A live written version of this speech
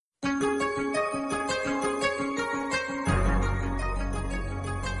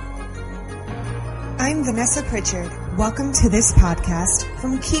I'm Vanessa Pritchard. Welcome to this podcast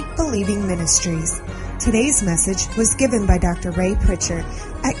from Keep Believing Ministries. Today's message was given by Dr. Ray Pritchard.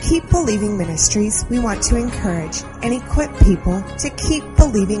 At Keep Believing Ministries, we want to encourage and equip people to keep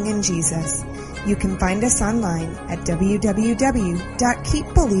believing in Jesus. You can find us online at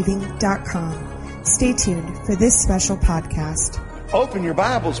www.keepbelieving.com. Stay tuned for this special podcast. Open your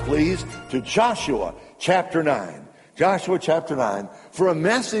Bibles, please, to Joshua chapter 9. Joshua chapter 9 for a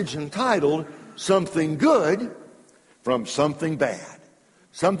message entitled Something Good from Something Bad.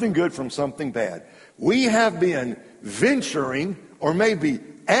 Something good from something bad. We have been venturing, or maybe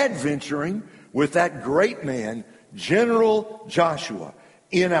adventuring, with that great man, General Joshua,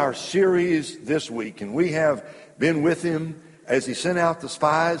 in our series this week. And we have been with him as he sent out the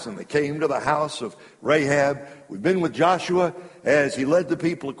spies and they came to the house of Rahab. We've been with Joshua as he led the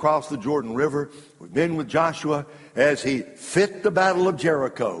people across the Jordan River. We've been with Joshua as he fit the battle of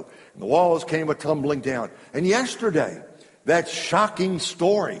Jericho. And the walls came a-tumbling down. And yesterday, that shocking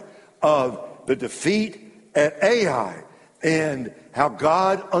story of the defeat at Ai and how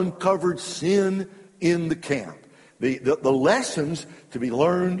God uncovered sin in the camp. The lessons to be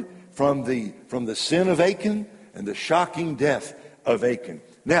learned from the sin of Achan and the shocking death of Achan.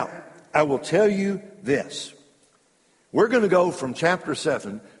 Now, I will tell you this. We're going to go from chapter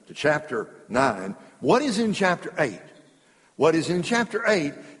 7 to chapter 9. What is in chapter 8? What is in chapter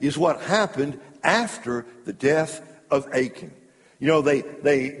 8 is what happened after the death of Achan. You know,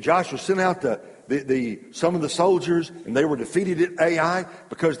 Joshua sent out some of the soldiers, and they were defeated at Ai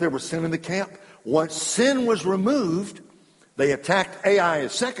because there was sin in the camp. Once sin was removed, they attacked Ai a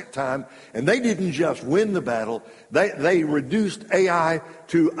second time, and they didn't just win the battle. They reduced Ai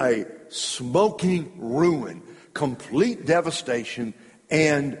to a smoking ruin, complete devastation,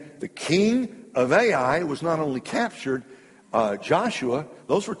 and the king of Ai was not only captured, Joshua,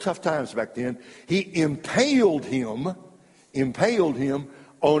 those were tough times back then, he impaled him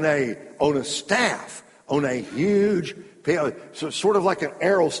on a staff, on a huge, so sort of like an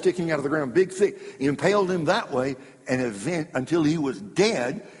arrow sticking out of the ground, big, thick. He impaled him that way until he was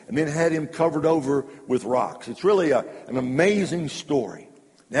dead, and then had him covered over with rocks. It's really an amazing story.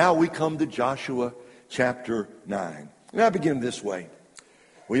 Now we come to Joshua chapter 9. And I begin this way.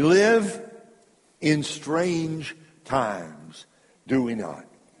 We live in strange times, do we not?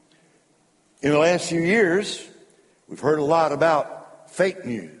 In the last few years, we've heard a lot about fake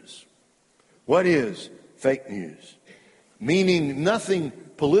news. What is fake news? Meaning nothing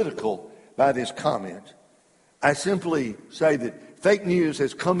political by this comment. I simply say that fake news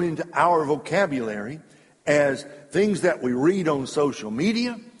has come into our vocabulary as things that we read on social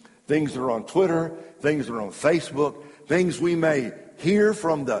media, things that are on Twitter, things that are on Facebook, things we may hear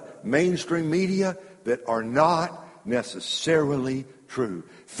from the mainstream media that are not necessarily true.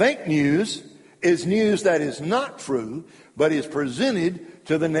 Fake news is news that is not true, but is presented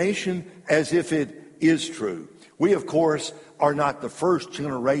to the nation as if it is true. We, of course, are not the first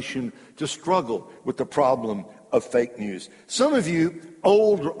generation to struggle with the problem of fake news. Some of you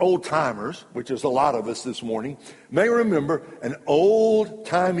old timers, which is a lot of us this morning, may remember an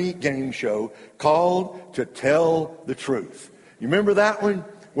old-timey game show called To Tell the Truth. You remember that one?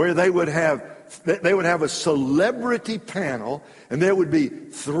 Where they would have a celebrity panel, and there would be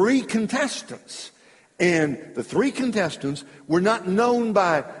 3 contestants. And the 3 contestants were not known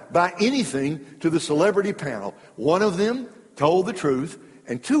by anything to the celebrity panel. One of them told the truth,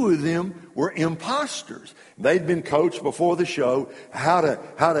 and 2 of them were imposters. They'd been coached before the show how to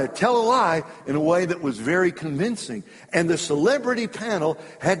tell a lie in a way that was very convincing. And the celebrity panel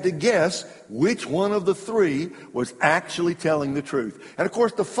had to guess which one of the 3 was actually telling the truth. And of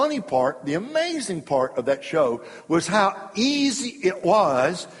course, the funny part, the amazing part of that show was how easy it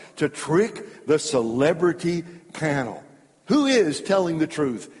was to trick the celebrity panel. Who is telling the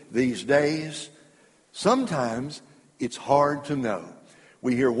truth these days? Sometimes it's hard to know.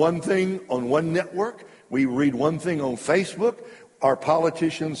 We hear one thing on one network. We read one thing on Facebook. Our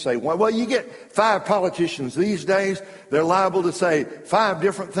politicians say, well, you get 5 politicians these days. They're liable to say 5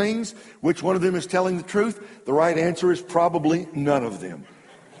 different things. Which one of them is telling the truth? The right answer is probably none of them.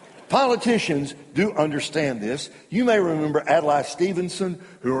 Politicians do understand this. You may remember Adlai Stevenson,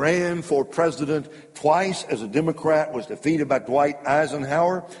 who ran for president twice as a Democrat, was defeated by Dwight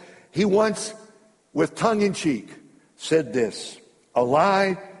Eisenhower. He once, with tongue-in-cheek, said this: "A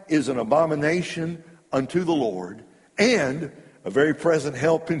lie is an abomination unto the Lord, and a very present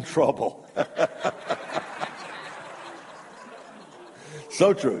help in trouble."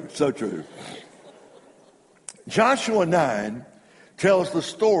 So true, so true. Joshua 9 tells the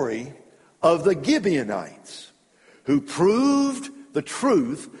story of the Gibeonites who proved the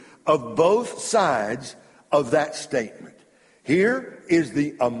truth of both sides of that statement. Here is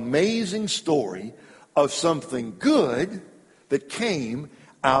the amazing story of something good that came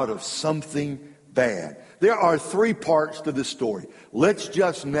out of something bad. There are three parts to this story. Let's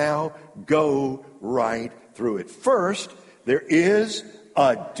just now go right through it. First, there is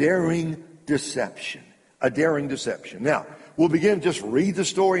a daring deception. A daring deception. Now, we'll begin, just read the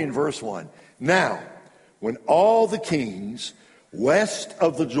story in verse 1. Now, when all the kings west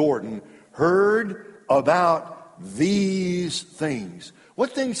of the Jordan heard about these things.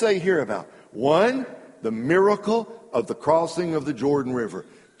 What things they hear about? One, the miracle of the crossing of the Jordan River.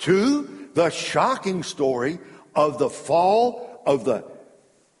 Two, the shocking story of the fall of the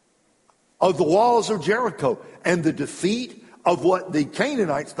walls of Jericho and the defeat of what the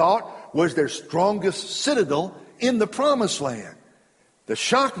Canaanites thought was their strongest citadel in the Promised Land. The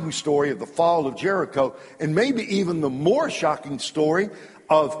shocking story of the fall of Jericho, and maybe even the more shocking story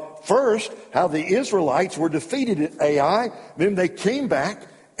of, first, how the Israelites were defeated at Ai, then they came back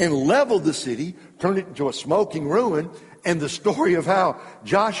and leveled the city, turned it into a smoking ruin, and the story of how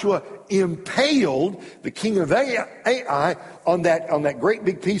Joshua impaled the king of Ai on that great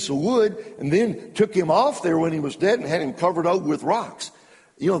big piece of wood, and then took him off there when he was dead and had him covered over with rocks.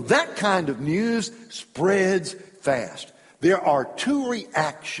 You know, that kind of news spreads fast. There are two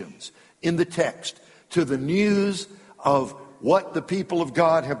reactions in the text to the news of what the people of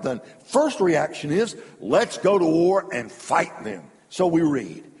God have done. First reaction is, let's go to war and fight them. So we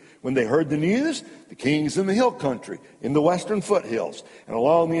read, when they heard the news, the kings in the hill country, in the western foothills, and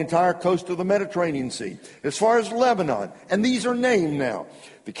along the entire coast of the Mediterranean Sea, as far as Lebanon, and these are named now,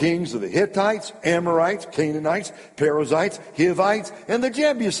 the kings of the Hittites, Amorites, Canaanites, Perizzites, Hivites, and the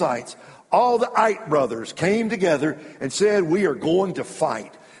Jebusites, all the Ite brothers came together and said, we are going to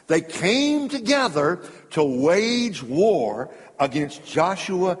fight. They came together to wage war against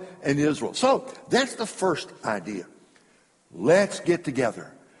Joshua and Israel. So that's the first idea. Let's get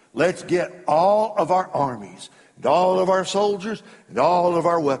together. Let's get all of our armies and all of our soldiers and all of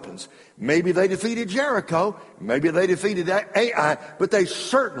our weapons. Maybe they defeated Jericho. Maybe they defeated Ai, but they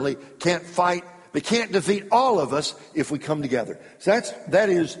certainly can't fight. They can't defeat all of us if we come together. So that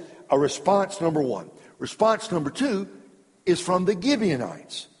is a response number one. Response number two is from the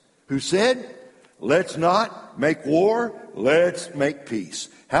Gibeonites, who said, let's not make war, let's make peace.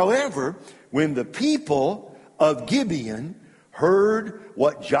 However, when the people of Gibeon heard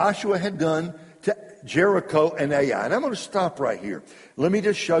what Joshua had done to Jericho and Ai, and I'm going to stop right here. Let me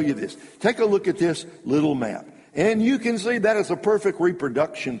just show you this. Take a look at this little map. And you can see that is a perfect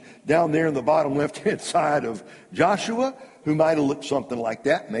reproduction down there in the bottom left-hand side of Joshua, who might have looked something like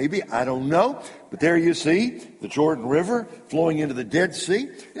that. Maybe, I don't know. But there you see the Jordan River flowing into the Dead Sea.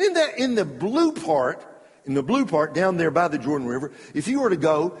 And in the blue part down there by the Jordan River, if you were to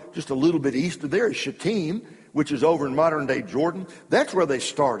go just a little bit east of there is Shittim, which is over in modern-day Jordan. That's where they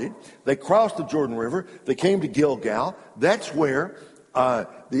started. They crossed the Jordan River. They came to Gilgal. That's where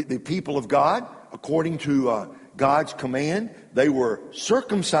the people of God, according to God's command, they were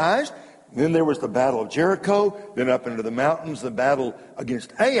circumcised. Then there was the battle of Jericho, then up into the mountains, the battle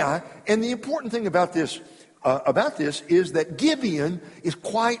against Ai. And the important thing about this is that Gibeon is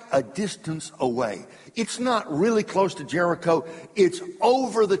quite a distance away. It's not really close to Jericho. It's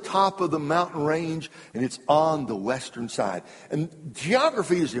over the top of the mountain range, and it's on the western side. And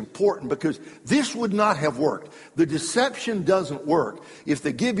geography is important because this would not have worked. The deception doesn't work if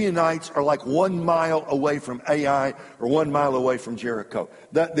the Gibeonites are like 1 mile away from Ai or 1 mile away from Jericho.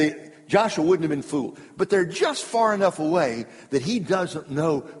 Joshua wouldn't have been fooled. But they're just far enough away that he doesn't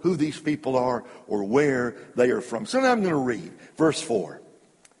know who these people are or where they are from. So now I'm going to read verse 4.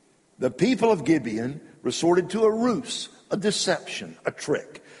 The people of Gibeon resorted to a ruse, a deception, a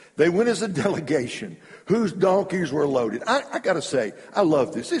trick. They went as a delegation whose donkeys were loaded. I got to say, I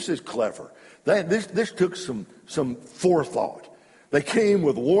love this. This is clever. This took some forethought. They came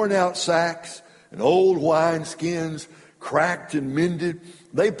with worn out sacks and old wine skins, cracked and mended.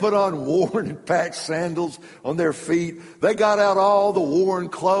 They put on worn and patched sandals on their feet. They got out all the worn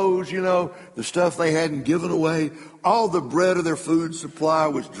clothes, the stuff they hadn't given away. All the bread of their food supply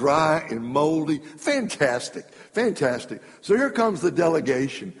was dry and moldy. Fantastic. So here comes the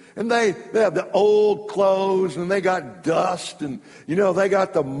delegation. And they have the old clothes, and they got dust, and, they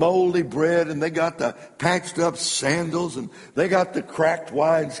got the moldy bread, and they got the patched up sandals, and they got the cracked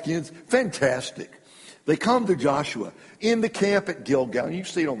wineskins. Fantastic. They come to Joshua in the camp at Gilgal. And you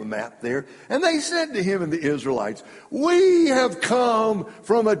see it on the map there. And they said to him and the Israelites, we have come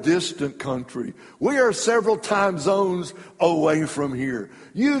from a distant country. We are several time zones away from here.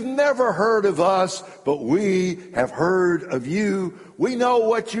 You've never heard of us, but we have heard of you. We know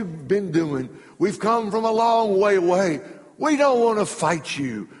what you've been doing. We've come from a long way away. We don't want to fight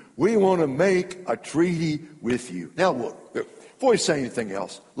you. We want to make a treaty with you. Now look, before we say anything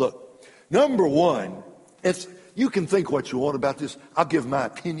else, look, number one, you can think what you want about this. I'll give my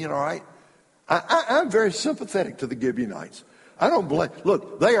opinion, all right? I'm very sympathetic to the Gibeonites. I don't blame.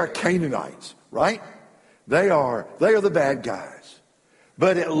 Look, they are Canaanites, right? They are the bad guys.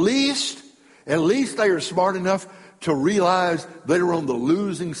 But at least they are smart enough to realize they are on the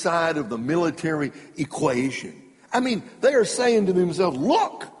losing side of the military equation. I mean, they are saying to themselves,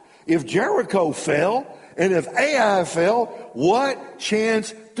 look, if Jericho fell and if Ai fell, what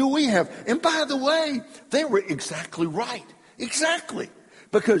chance do we have? And by the way, they were exactly right. Exactly.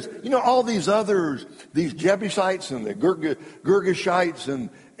 Because, all these others, these Jebusites and the Girgashites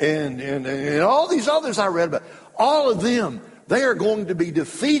and all these others I read about, all of them, they are going to be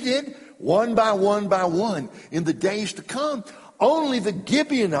defeated one by one in the days to come. Only the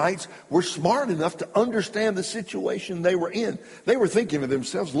Gibeonites were smart enough to understand the situation they were in. They were thinking to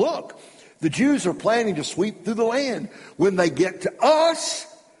themselves, look, the Jews are planning to sweep through the land. When they get to us,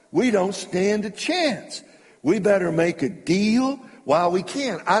 we don't stand a chance. We better make a deal while we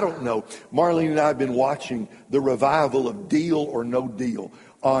can. I don't know. Marlene and I have been watching the revival of Deal or No Deal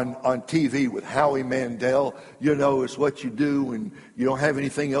on TV with Howie Mandel. It's what you do when you don't have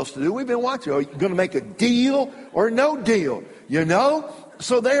anything else to do. We've been watching. Are you going to make a deal or no deal?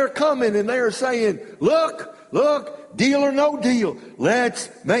 So they're coming and they're saying, look, deal or no deal. Let's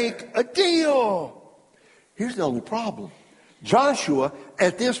make a deal. Here's the only problem. Joshua,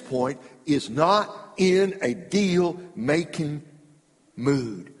 at this point, is not in a deal-making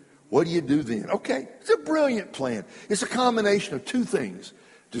mood. What do you do then? Okay, it's a brilliant plan. It's a combination of two things.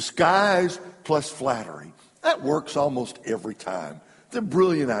 Disguise plus flattery. That works almost every time. It's a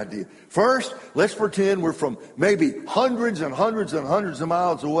brilliant idea. First, let's pretend we're from maybe hundreds and hundreds and hundreds of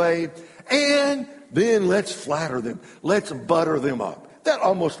miles away, and then let's flatter them. Let's butter them up. That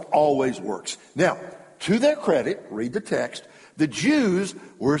almost always works. Now, to their credit, read the text, the Jews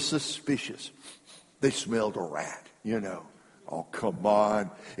were suspicious. They smelled a rat, Oh, come on.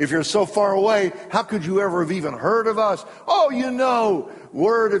 If you're so far away, how could you ever have even heard of us? Oh,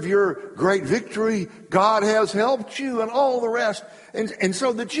 word of your great victory. God has helped you and all the rest. And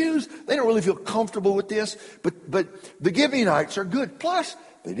so the Jews, they don't really feel comfortable with this. But the Gibeonites are good. Plus,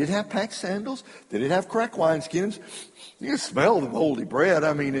 they did have packed sandals. They did have cracked wineskins. You can smell the moldy bread.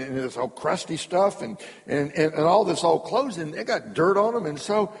 I mean, and this all crusty stuff and all this old clothes. And they got dirt on them. And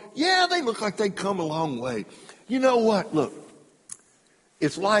so, yeah, they look like they'd come a long way. You know what? Look.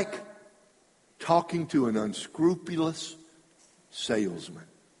 It's like talking to an unscrupulous salesman.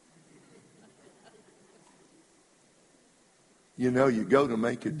 You go to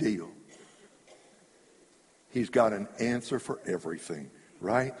make a deal. He's got an answer for everything,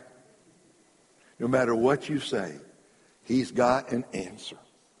 right? No matter what you say, he's got an answer.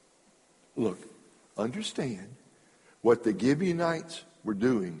 Look, understand what the Gibeonites were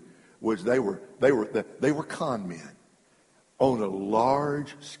doing was they were con men. On a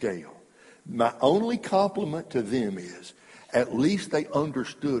large scale. My only compliment to them is at least they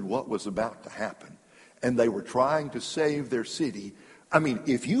understood what was about to happen. And they were trying to save their city. I mean,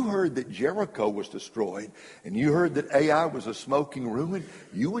 if you heard that Jericho was destroyed and you heard that Ai was a smoking ruin,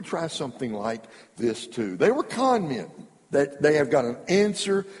 you would try something like this too. They were con men. That they have got an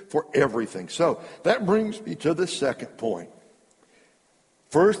answer for everything. So that brings me to the second point.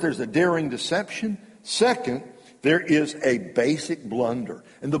 First, there's a daring deception. Second, there is a basic blunder.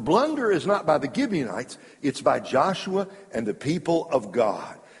 And the blunder is not by the Gibeonites, it's by Joshua and the people of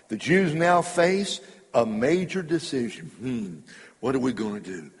God. The Jews now face a major decision. What are we going to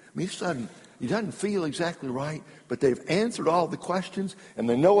do? I mean, it doesn't feel exactly right, but they've answered all the questions, and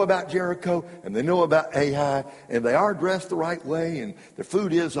they know about Jericho, and they know about Ai, and they are dressed the right way, and their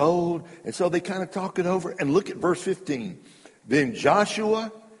food is old, and so they kind of talk it over. And look at verse 15. Then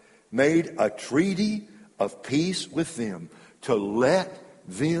Joshua made a treaty of peace with them to let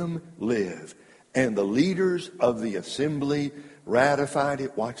them live. And the leaders of the assembly ratified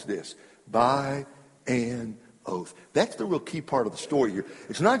it, watch this, by an oath. That's the real key part of the story here.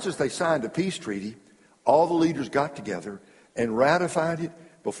 It's not just they signed a peace treaty. All the leaders got together and ratified it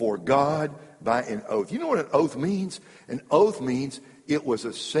before God by an oath. You know what an oath means? An oath means it was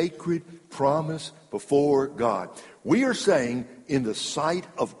a sacred promise before God. We are saying in the sight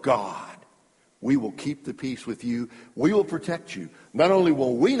of God, We will keep the peace with you. We will protect you. Not only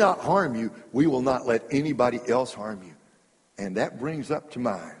will we not harm you, we will not let anybody else harm you. And that brings up to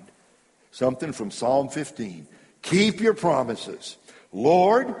mind something from Psalm 15. Keep your promises.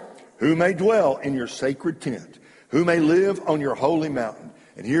 Lord, who may dwell in your sacred tent? Who may live on your holy mountain?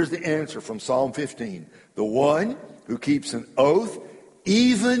 And here's the answer from Psalm 15. The one who keeps an oath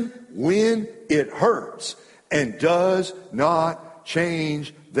even when it hurts and does not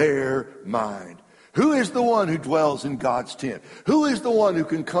change their mind. Who is the one who dwells in God's tent? Who is the one who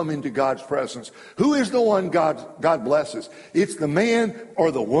can come into God's presence? Who is the one God blesses? It's the man or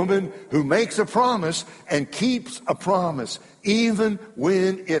the woman who makes a promise and keeps a promise even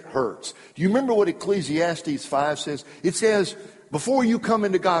when it hurts. Do you remember what Ecclesiastes 5 says? It says, before you come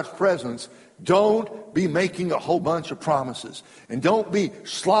into God's presence, don't be making a whole bunch of promises. And don't be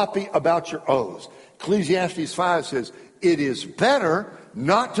sloppy about your oaths. Ecclesiastes 5 says, it is better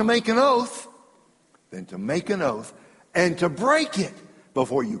not to make an oath than to make an oath and to break it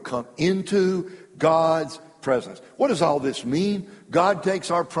before you come into God's presence. What does all this mean? God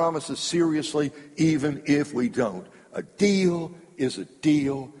takes our promises seriously even if we don't. A deal is a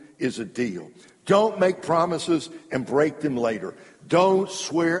deal is a deal. Don't make promises and break them later. Don't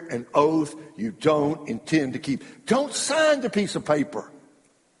swear an oath you don't intend to keep. Don't sign the piece of paper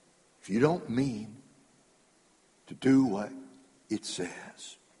if you don't mean to do what it says.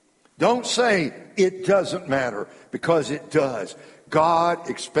 Don't say it doesn't matter, because it does. God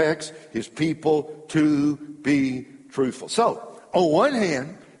expects his people to be truthful. So, on one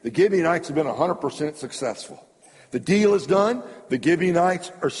hand, the Gibeonites have been 100% successful. The deal is done. The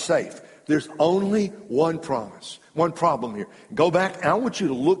Gibeonites are safe. There's only one problem here. Go back, and I want you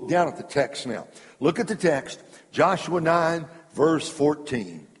to look down at the text now. Look at the text, Joshua 9, verse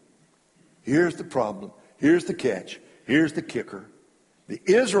 14. Here's the problem. Here's the catch. Here's the kicker. The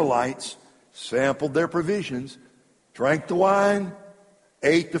Israelites sampled their provisions, drank the wine,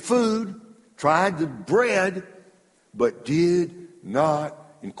 ate the food, tried the bread, but did not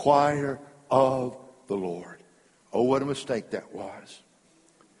inquire of the Lord. Oh, what a mistake that was.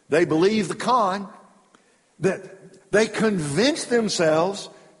 They believed the con, that they convinced themselves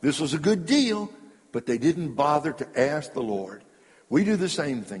this was a good deal, but they didn't bother to ask the Lord. We do the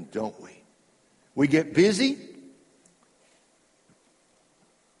same thing, don't we? We get busy.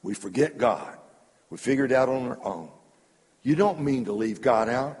 We forget God. We figure it out on our own. You don't mean to leave God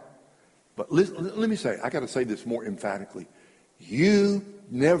out. But let me say, I got to say this more emphatically. You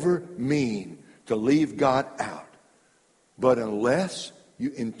never mean to leave God out. But unless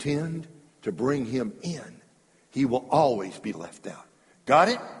you intend to bring him in, he will always be left out. Got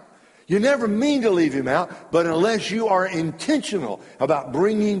it? You never mean to leave him out, but unless you are intentional about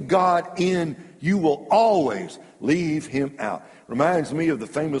bringing God in, you will always leave him out. Reminds me of the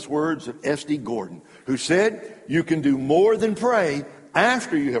famous words of S.D. Gordon, who said, you can do more than pray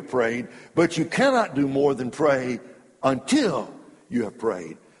after you have prayed, but you cannot do more than pray until you have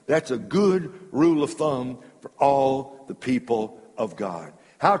prayed. That's a good rule of thumb for all the people of God.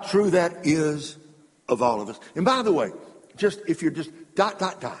 How true that is of all of us. And by the way, if you're just ...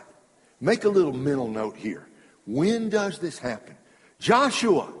 make a little mental note here. When does this happen?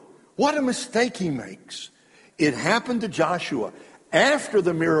 Joshua, what a mistake he makes. It happened to Joshua after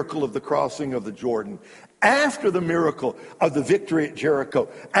the miracle of the crossing of the Jordan, after the miracle of the victory at Jericho,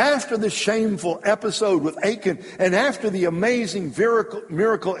 after the shameful episode with Achan, and after the amazing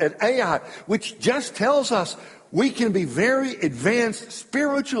miracle at Ai, which just tells us we can be very advanced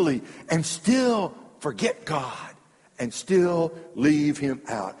spiritually and still forget God and still leave him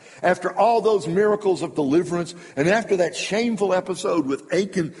out. After all those miracles of deliverance and after that shameful episode with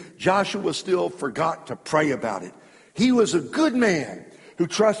Achan, Joshua still forgot to pray about it. He was a good man who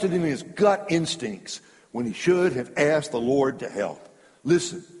trusted in his gut instincts when he should have asked the Lord to help.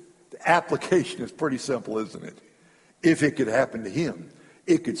 Listen, the application is pretty simple, isn't it? If it could happen to him,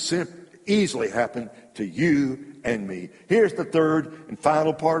 it could easily happen to you and me. Here's the third and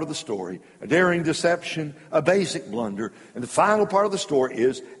final part of the story. A daring deception, a basic blunder. And the final part of the story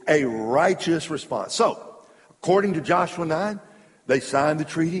is a righteous response. So, according to Joshua 9, they signed the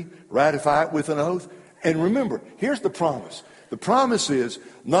treaty, ratify it with an oath. And remember, here's the promise. The promise is,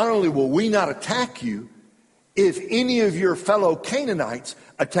 not only will we not attack you, if any of your fellow Canaanites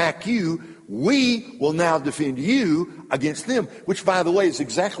attack you, we will now defend you against them, which, by the way, is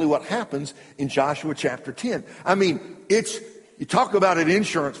exactly what happens in Joshua chapter 10. I mean, you talk about an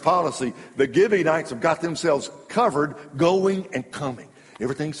insurance policy. The Gibeonites have got themselves covered going and coming.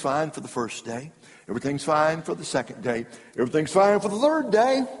 Everything's fine for the first day. Everything's fine for the second day. Everything's fine for the third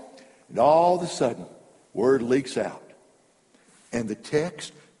day. And all of a sudden, word leaks out. And the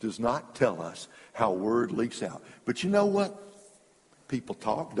text does not tell us how word leaks out. But you know what? People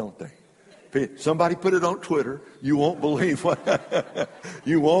talk, don't they? Somebody put it on Twitter. You won't believe what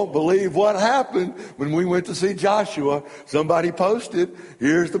happened when we went to see Joshua. Somebody posted,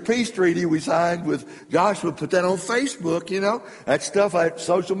 here's the peace treaty we signed with Joshua. Put that on Facebook, you know. That stuff on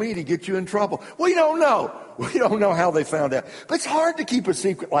social media gets you in trouble. We don't know. We don't know how they found out. But it's hard to keep a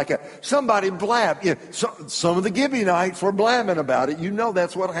secret like that. Somebody blabbed. You know, some of the Gibeonites were blabbing about it. You know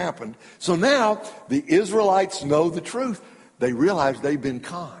that's what happened. So now the Israelites know the truth. They realize they've been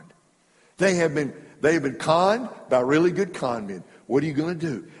conned. They have been conned by really good con men. What are you going to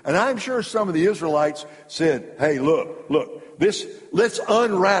do? And I'm sure some of the Israelites said, hey, look, let's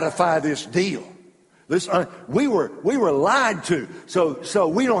unratify this deal. We were lied to, so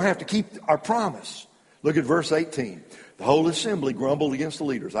we don't have to keep our promise. Look at verse 18. The whole assembly grumbled against the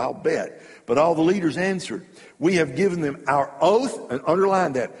leaders, I'll bet. But all the leaders answered, we have given them our oath, and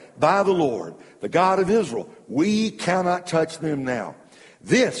underline that, by the Lord, the God of Israel. We cannot touch them now.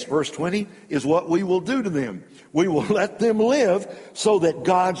 This, verse 20, is what we will do to them. We will let them live so that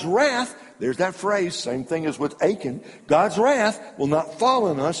God's wrath, there's that phrase, same thing as with Achan, God's wrath will not fall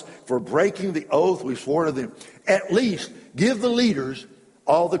on us for breaking the oath we swore to them. At least give the leaders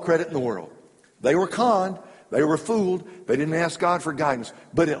all the credit in the world. They were conned, they were fooled, they didn't ask God for guidance,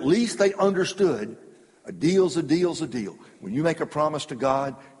 but at least they understood a deal's a deal's a deal. When you make a promise to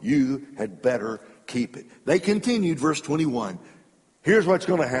God, you had better keep it. They continued, verse 21. Here's what's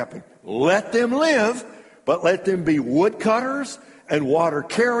going to happen. Let them live, but let them be woodcutters and water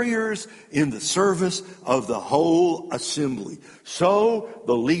carriers in the service of the whole assembly. So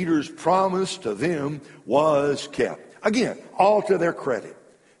the leader's promise to them was kept. Again, all to their credit.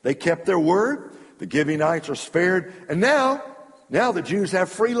 They kept their word. The Gibeonites are spared. And now the Jews have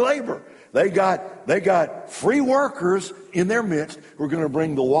free labor. They got free workers in their midst who are going to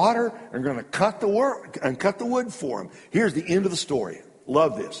bring the water and going to cut the wood for them. Here's the end of the story.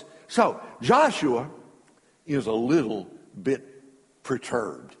 Love this. So Joshua is a little bit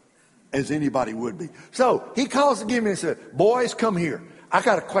perturbed, as anybody would be. So he calls the Gibeonites and said, boys, come here. I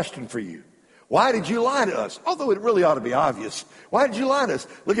got a question for you. Why did you lie to us? Although it really ought to be obvious. Why did you lie to us?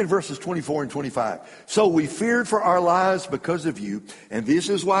 Look at verses 24 and 25. So we feared for our lives because of you, and this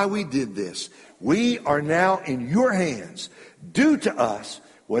is why we did this. We are now in your hands. Do to us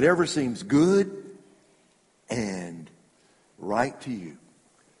whatever seems good and right to you.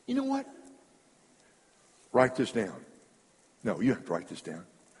 You know what? Write this down. No, you have to write this down.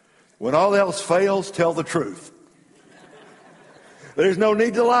 When all else fails, tell the truth. There's no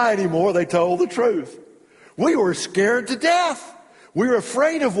need to lie anymore. They told the truth. We were scared to death. We were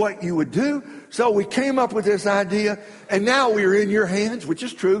afraid of what you would do. So we came up with this idea, and now we are in your hands, which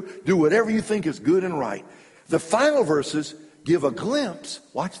is true. Do whatever you think is good and right. The final verses give a glimpse,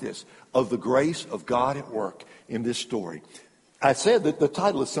 watch this, of the grace of God at work in this story. I said that the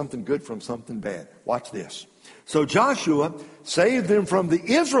title is something good from something bad. Watch this. So Joshua saved them from the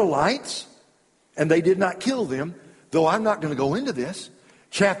Israelites, and they did not kill them. Though I'm not going to go into this.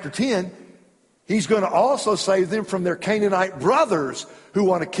 Chapter 10, he's going to also save them from their Canaanite brothers who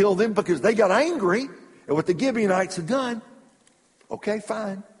want to kill them because they got angry at what the Gibeonites had done. Okay,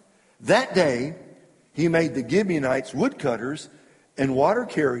 fine. That day, he made the Gibeonites woodcutters and water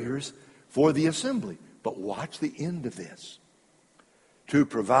carriers for the assembly. But watch the end of this. To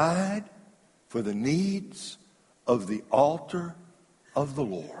provide for the needs of the altar of the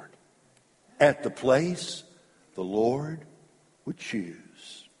Lord at the place the Lord would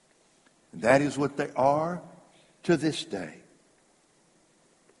choose. And that is what they are to this day.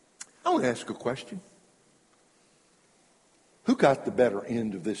 I want to ask a question. Who got the better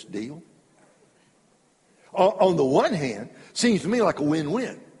end of this deal? On the one hand, seems to me like a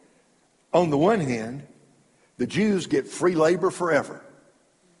win-win. On the one hand, the Jews get free labor forever.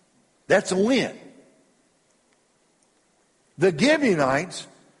 That's a win. The Gibeonites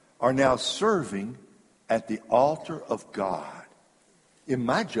are now serving at the altar of God. In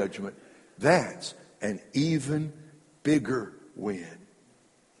my judgment, that's an even bigger win.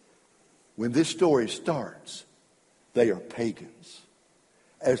 When this story starts, they are pagans.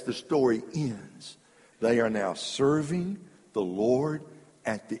 As the story ends, they are now serving the Lord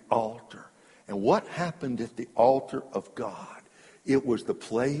at the altar. And what happened at the altar of God? It was the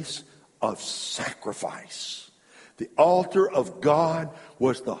place of sacrifice. The altar of God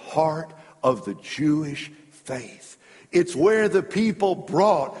was the heart of the Jewish faith. It's where the people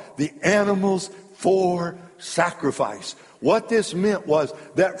brought the animals for sacrifice. What this meant was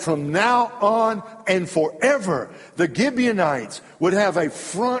that from now on and forever, the Gibeonites would have a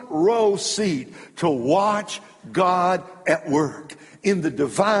front row seat to watch God at work. in the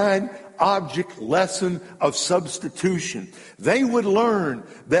divine object lesson of substitution. They would learn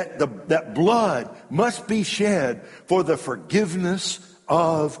that that blood must be shed for the forgiveness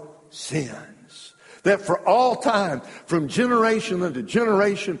of sins. That for all time, from generation unto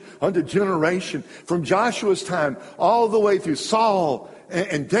generation unto generation, from Joshua's time all the way through Saul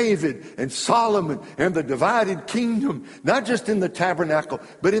and David and Solomon and the divided kingdom, not just in the tabernacle,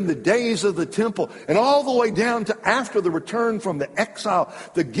 but in the days of the temple, and all the way down to after the return from the exile,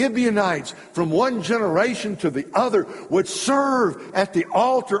 the Gibeonites from one generation to the other would serve at the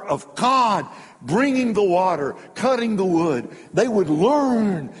altar of God, bringing the water, cutting the wood. They would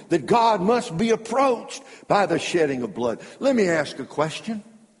learn that God must be approached by the shedding of blood. Let me ask a question.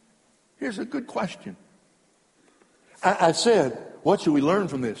 Here's a good question. I said, what should we learn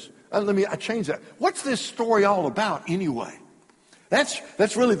from this? I changed that. What's this story all about anyway? That's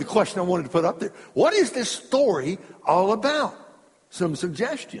really the question I wanted to put up there. What is this story all about? Some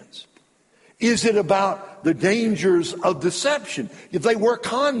suggestions. Is it about the dangers of deception? If they were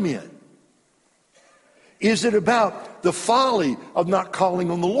con men. Is it about the folly of not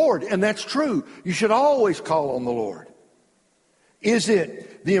calling on the Lord? And that's true. You should always call on the Lord. Is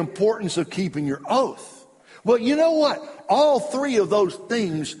it the importance of keeping your oath? Well, you know what? All three of those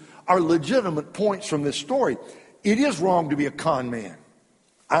things are legitimate points from this story. It is wrong to be a con man.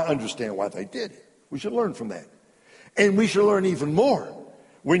 I understand why they did it. We should learn from that. And we should learn even more.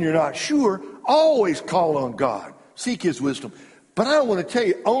 When you're not sure, always call on God. Seek His wisdom. But I want to tell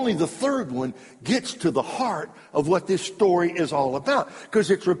you, only the third one gets to the heart of what this story is all about. Because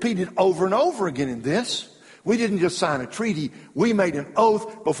it's repeated over and over again in this. We didn't just sign a treaty. We made an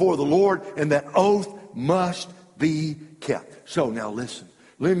oath before the Lord, and that oath must be kept. So now listen.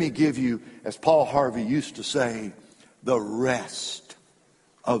 Let me give you, as Paul Harvey used to say, the rest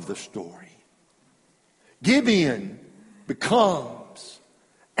of the story. Gibeon becomes,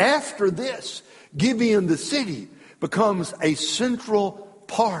 after this, Gibeon the city becomes a central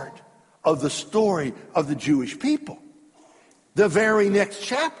part of the story of the Jewish people. The very next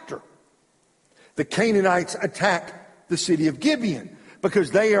chapter, the Canaanites attack the city of Gibeon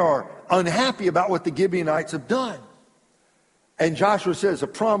because they are unhappy about what the Gibeonites have done. And Joshua says, a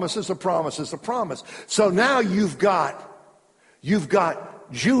promise is a promise is a promise. So now you've got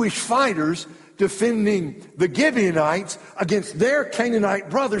Jewish fighters defending the Gibeonites against their Canaanite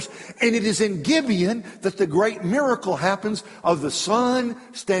brothers. And it is in Gibeon that the great miracle happens of the sun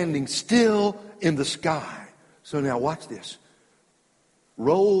standing still in the sky. So now watch this.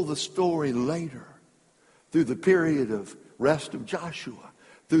 Roll the story later through the period of rest of Joshua,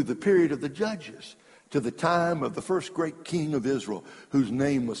 through the period of the judges, to the time of the first great king of Israel, whose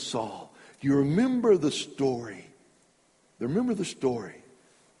name was Saul. You remember the story. Remember the story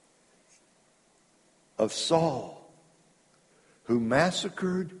of Saul, who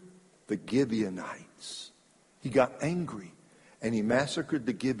massacred the Gibeonites. He got angry and he massacred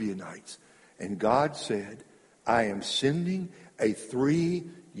the Gibeonites. And God said, I am sending a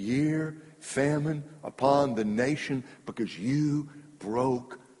 3-year famine upon the nation because you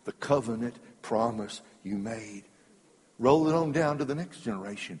broke the covenant promise you made. Roll it on down to the next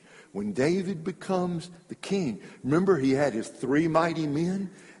generation. When David becomes the king, remember he had his 3 mighty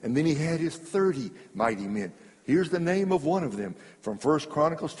men and then he had his 30 mighty men. Here's the name of one of them from 1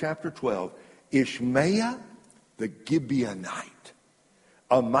 Chronicles chapter 12. Ishmael the Gibeonite,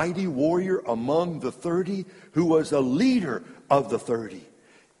 a mighty warrior among the 30 who was a leader of the 30.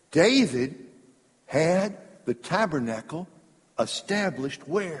 David had the tabernacle established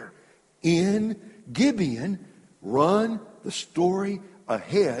where? In Gibeon. Run the story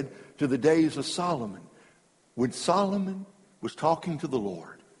ahead to the days of Solomon. When Solomon was talking to the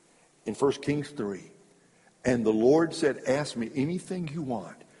Lord in 1 Kings 3, and the Lord said, ask me anything you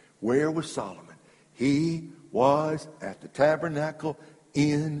want. Where was Solomon? He was at the tabernacle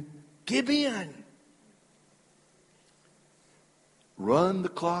in Gibeon. Run the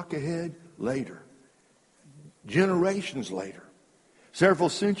clock ahead later. Generations later. Several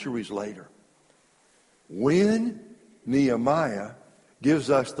centuries later. When Nehemiah gives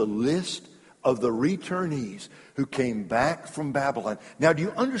us the list of the returnees who came back from Babylon. Now, do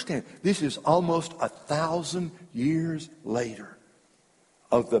you understand? This is almost 1,000 years later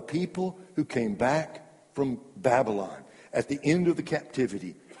of the people who came back from Babylon. At the end of the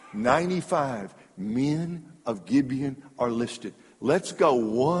captivity, 95 men of Gibeon are listed. Let's go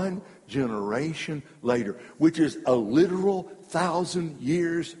one generation later, which is a literal 1,000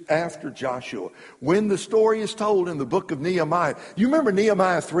 years after Joshua. When the story is told in the book of Nehemiah, you remember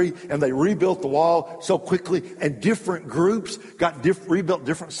Nehemiah 3, and they rebuilt the wall so quickly, and different groups got rebuilt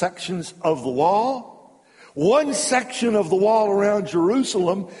different sections of the wall? One section of the wall around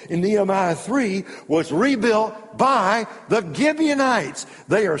Jerusalem in Nehemiah 3 was rebuilt by the Gibeonites.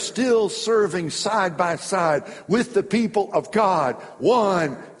 They are still serving side by side with the people of God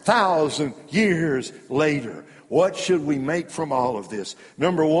 1,000 years later. What should we make from all of this?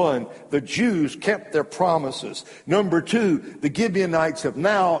 Number one, the Jews kept their promises. Number two, the Gibeonites have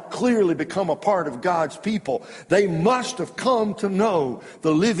now clearly become a part of God's people. They must have come to know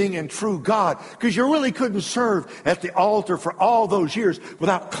the living and true God, because you really couldn't serve at the altar for all those years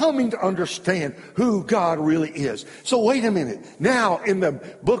without coming to understand who God really is. So wait a minute. Now in the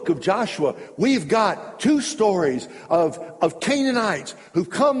book of Joshua, we've got two stories of Canaanites who've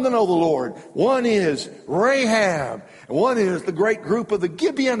come to know the Lord. One is Rahab. One is the great group of the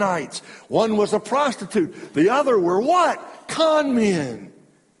Gibeonites. One was a prostitute. The other were what? Con men.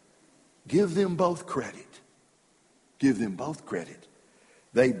 Give them both credit. Give them both credit.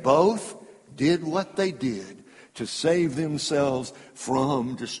 They both did what they did to save themselves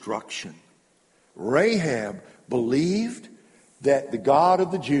from destruction. Rahab believed that the God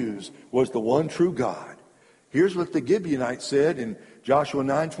of the Jews was the one true God. Here's what the Gibeonites said in Joshua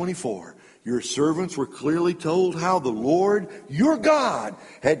 9:24. Your servants were clearly told how the Lord, your God,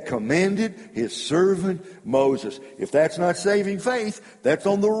 had commanded his servant Moses. If that's not saving faith, that's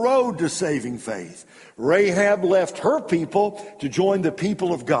on the road to saving faith. Rahab left her people to join the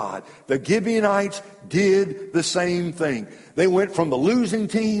people of God. The Gibeonites did the same thing. They went from the losing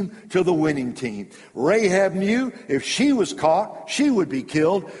team to the winning team. Rahab knew if she was caught, she would be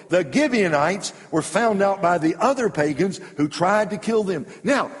killed. The Gibeonites were found out by the other pagans who tried to kill them.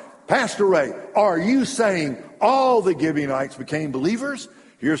 Now, Pastor Ray, are you saying all the Gibeonites became believers?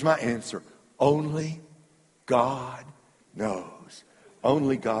 Here's my answer. Only God knows.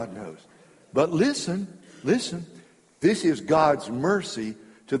 Only God knows. But listen. This is God's mercy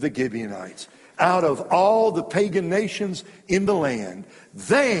to the Gibeonites. Out of all the pagan nations in the land,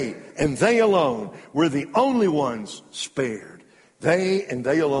 they and they alone were the only ones spared. They and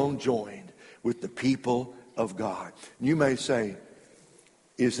they alone joined with the people of God. You may say,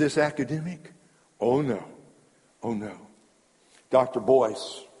 is this academic? Oh no. Oh no. Dr.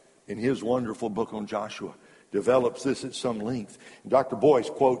 Boyce, in his wonderful book on Joshua, develops this at some length. Dr.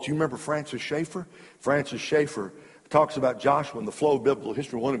 Boyce quotes, you remember Francis Schaeffer? Francis Schaeffer talks about Joshua in the Flow of Biblical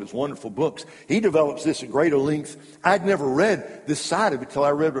History, one of his wonderful books. He develops this at greater length. I'd never read this side of it till I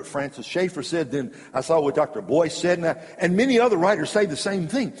read what Francis Schaeffer said. Then I saw what Dr. Boyce said. And many other writers say the same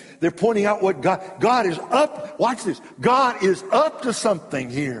thing. They're pointing out what God is up. Watch this. God is up to something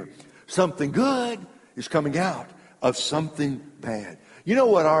here. Something good is coming out of something bad. You know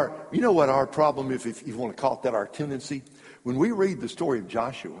what our problem is, if you want to call it that, our tendency? When we read the story of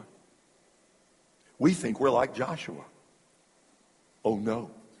Joshua, we think we're like Joshua. Oh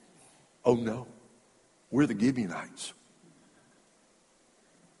no. Oh no. We're the Gibeonites.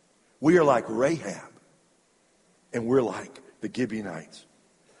 We are like Rahab. And we're like the Gibeonites.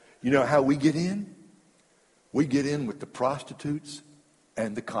 You know how we get in? We get in with the prostitutes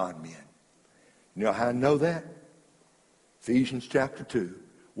and the con men. You know how I know that? Ephesians chapter 2.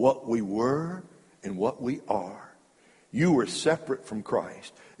 What we were and what we are. You were separate from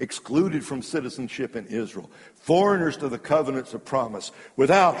Christ, excluded from citizenship in Israel, foreigners to the covenants of promise,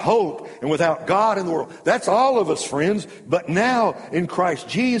 without hope and without God in the world. That's all of us, friends. But now in Christ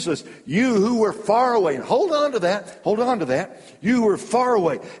Jesus, you who were far away, and hold on to that, you who were far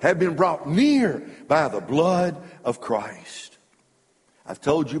away have been brought near by the blood of Christ. I've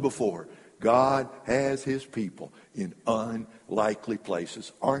told you before, God has his people in unlikely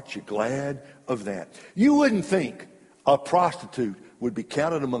places. Aren't you glad of that? You wouldn't think a prostitute would be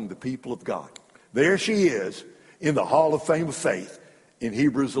counted among the people of God. There she is in the Hall of Fame of Faith in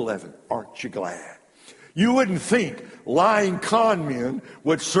Hebrews 11. Aren't you glad? You wouldn't think lying con men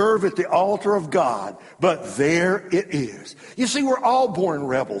would serve at the altar of God, but there it is. You see, we're all born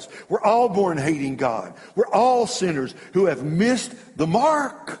rebels. We're all born hating God. We're all sinners who have missed the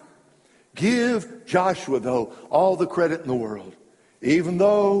mark. Give Joshua, though, all the credit in the world. Even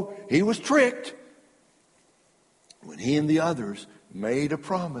though he was tricked, when he and the others made a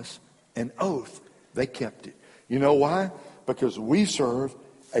promise, an oath, they kept it. You know why? Because we serve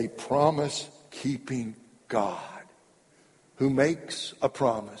a promise-keeping God who makes a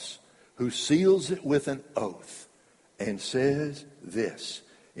promise, who seals it with an oath, and says this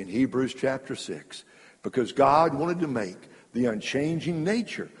in Hebrews chapter 6. Because God wanted to make the unchanging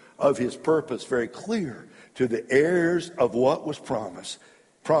nature of his purpose very clear to the heirs of what was promised,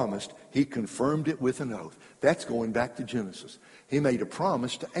 he confirmed it with an oath. That's going back to Genesis. He made a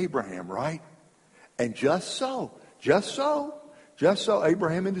promise to Abraham, right? And just so, Just so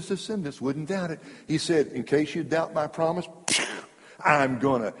Abraham and his descendants wouldn't doubt it. He said, in case you doubt my promise, I'm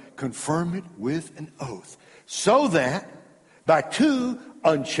going to confirm it with an oath. So that by two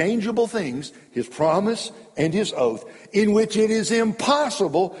unchangeable things, his promise and his oath, in which it is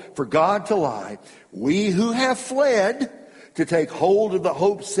impossible for God to lie, we who have fled to take hold of the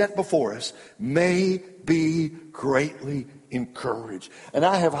hope set before us may be greatly encouraged. And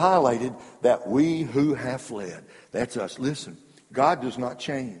I have highlighted that we who have fled. That's us. Listen, God does not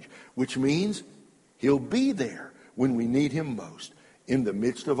change, which means he'll be there when we need him most. In the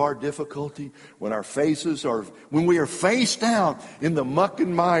midst of our difficulty, when we are face down in the muck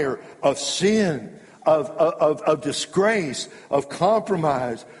and mire of sin, of disgrace, of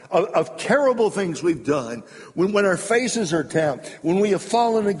compromise, of terrible things we've done, when our faces are down, when we have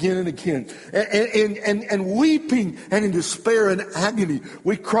fallen again and again, and weeping and in despair and agony,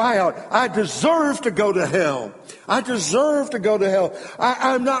 we cry out, I deserve to go to hell. I deserve to go to hell.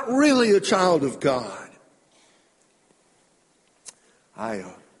 I'm not really a child of God. I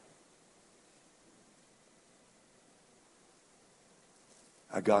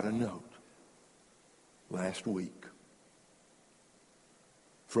got a note last week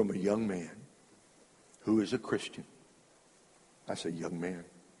from a young man who is a Christian. I say young man.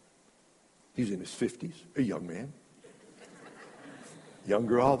 He's in his 50s, a young man.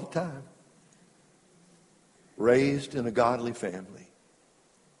 Younger all the time. Raised in a godly family.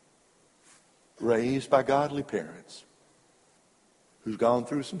 Raised by godly parents. Who's gone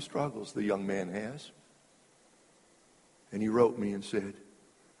through some struggles, the young man has. And he wrote me and said,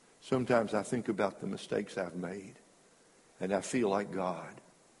 sometimes I think about the mistakes I've made, and I feel like God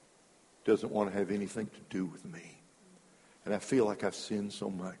doesn't want to have anything to do with me. And I feel like I've sinned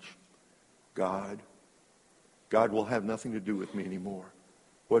so much. God will have nothing to do with me anymore.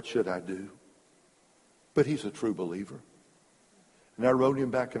 What should I do? But he's a true believer. And I wrote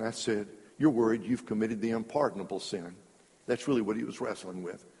him back and I said, you're worried you've committed the unpardonable sin. That's really what he was wrestling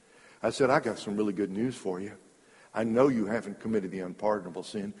with. I said, I got some really good news for you. I know you haven't committed the unpardonable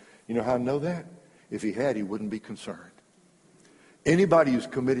sin. You know how I know that? If he had, he wouldn't be concerned. Anybody who's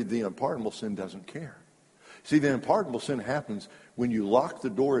committed the unpardonable sin doesn't care. See, the unpardonable sin happens when you lock the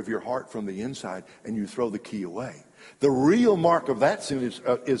door of your heart from the inside and you throw the key away. The real mark of that sin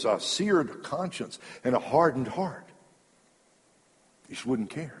is a seared conscience and a hardened heart. He just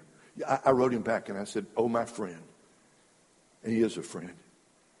wouldn't care. I wrote him back and I said, oh, my friend. And he is a friend.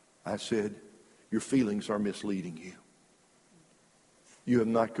 I said, your feelings are misleading you. You have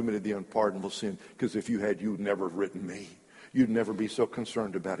not committed the unpardonable sin, because if you had, you would never have written me. You'd never be so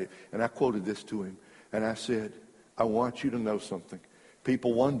concerned about it. And I quoted this to him. And I said, I want you to know something.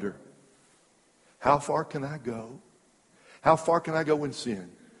 People wonder, how far can I go? How far can I go in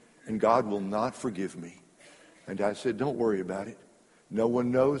sin? And God will not forgive me. And I said, don't worry about it. No one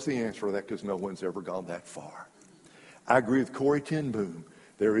knows the answer to that, because no one's ever gone that far. I agree with Corrie ten Boom.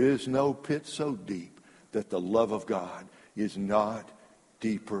 There is no pit so deep that the love of God is not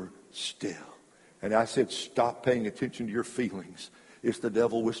deeper still. And I said, stop paying attention to your feelings. It's the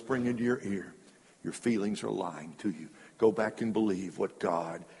devil whispering into your ear. Your feelings are lying to you. Go back and believe what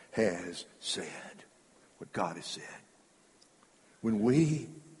God has said. What God has said. When we,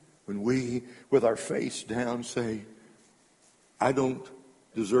 with our face down, say, I don't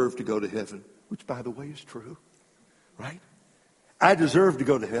deserve to go to heaven, which, by the way, is true. Right? I deserve to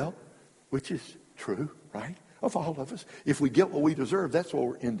go to hell, which is true, right? Of all of us. If we get what we deserve, that's where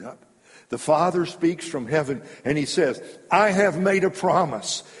we'll end up. The Father speaks from heaven and he says, I have made a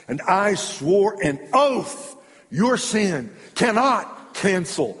promise and I swore an oath. Your sin cannot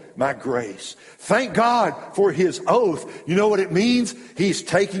cancel my grace. Thank God for his oath. You know what it means? He's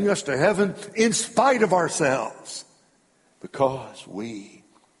taking us to heaven in spite of ourselves because we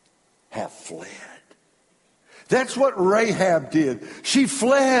have fled. That's what Rahab did. She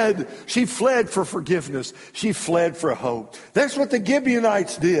fled. She fled for forgiveness. She fled for hope. That's what the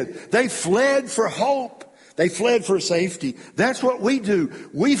Gibeonites did. They fled for hope. They fled for safety. That's what we do.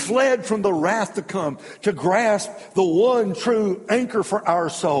 We fled from the wrath to come to grasp the one true anchor for our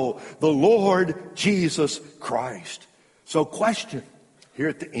soul, the Lord Jesus Christ. So question here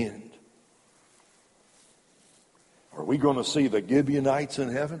at the end. Are we going to see the Gibeonites in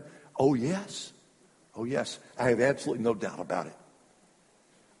heaven? Oh, yes. Oh, yes, I have absolutely no doubt about it.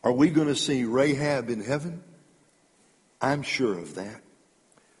 Are we going to see Rahab in heaven? I'm sure of that.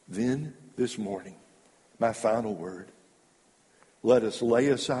 Then, this morning, my final word. Let us lay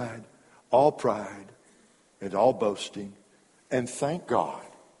aside all pride and all boasting and thank God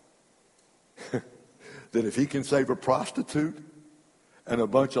that if he can save a prostitute and a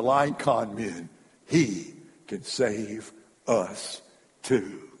bunch of lying con men, he can save us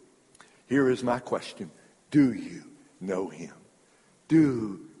too. Here is my question. Do you know him?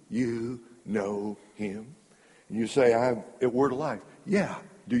 Do you know him? And you say, I'm at Word of Life. Yeah.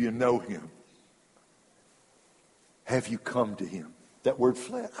 Do you know him? Have you come to him? That word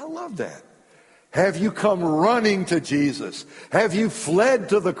fled, I love that. Have you come running to Jesus? Have you fled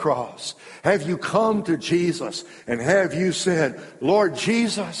to the cross? Have you come to Jesus? And have you said, Lord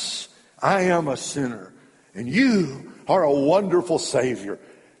Jesus, I am a sinner, and you are a wonderful Savior.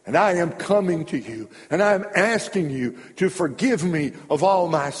 And I am coming to you, and I am asking you to forgive me of all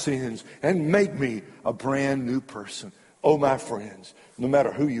my sins and make me a brand new person. Oh, my friends, no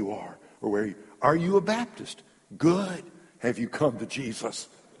matter who you are or where you are, you a Baptist? Good. Have you come to Jesus?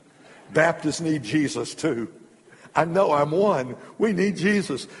 Baptists need Jesus too. I know I'm one. We need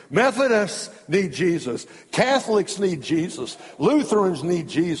Jesus. Methodists need Jesus. Catholics need Jesus. Lutherans need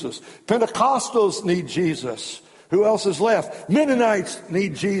Jesus. Pentecostals need Jesus. Who else is left? Mennonites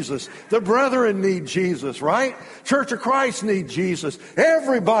need Jesus. The Brethren need Jesus, right? Church of Christ need Jesus.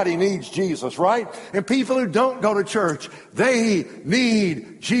 Everybody needs Jesus, right? And people who don't go to church, they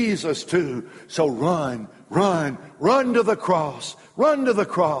need Jesus too. So run to the cross. Run to the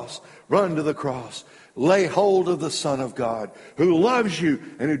cross. Run to the cross. Lay hold of the Son of God who loves you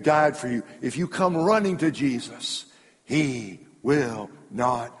and who died for you. If you come running to Jesus, he will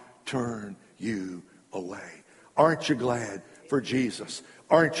not turn you away. Aren't you glad for Jesus?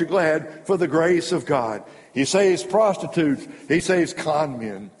 Aren't you glad for the grace of God? He saves prostitutes. He saves con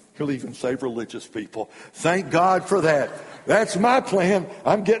men. He'll even save religious people. Thank God for that. That's my plan.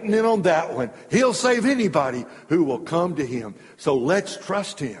 I'm getting in on that one. He'll save anybody who will come to him. So let's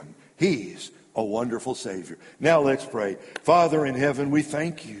trust him. He's a wonderful Savior. Now let's pray. Father in heaven, we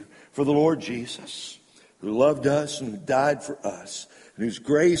thank you for the Lord Jesus, who loved us and who died for us, and whose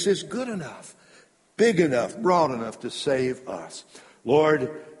grace is good enough, big enough, broad enough to save us.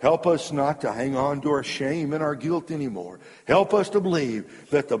 Lord, help us not to hang on to our shame and our guilt anymore. Help us to believe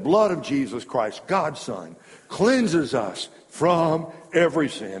that the blood of Jesus Christ, God's Son, cleanses us from every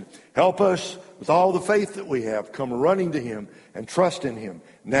sin. Help us, with all the faith that we have, come running to him and trust in him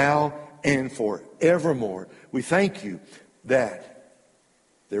now and forevermore. We thank you that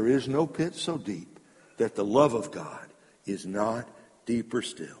there is no pit so deep that the love of God is not deeper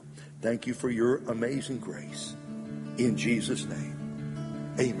still. Thank you for your amazing grace. In Jesus'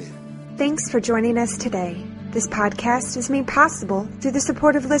 name, amen. Thanks for joining us today. This podcast is made possible through the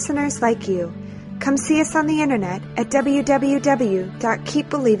support of listeners like you. Come see us on the internet at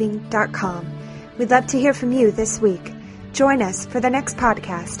www.keepbelieving.com. We'd love to hear from you this week. Join us for the next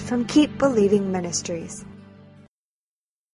podcast from Keep Believing Ministries.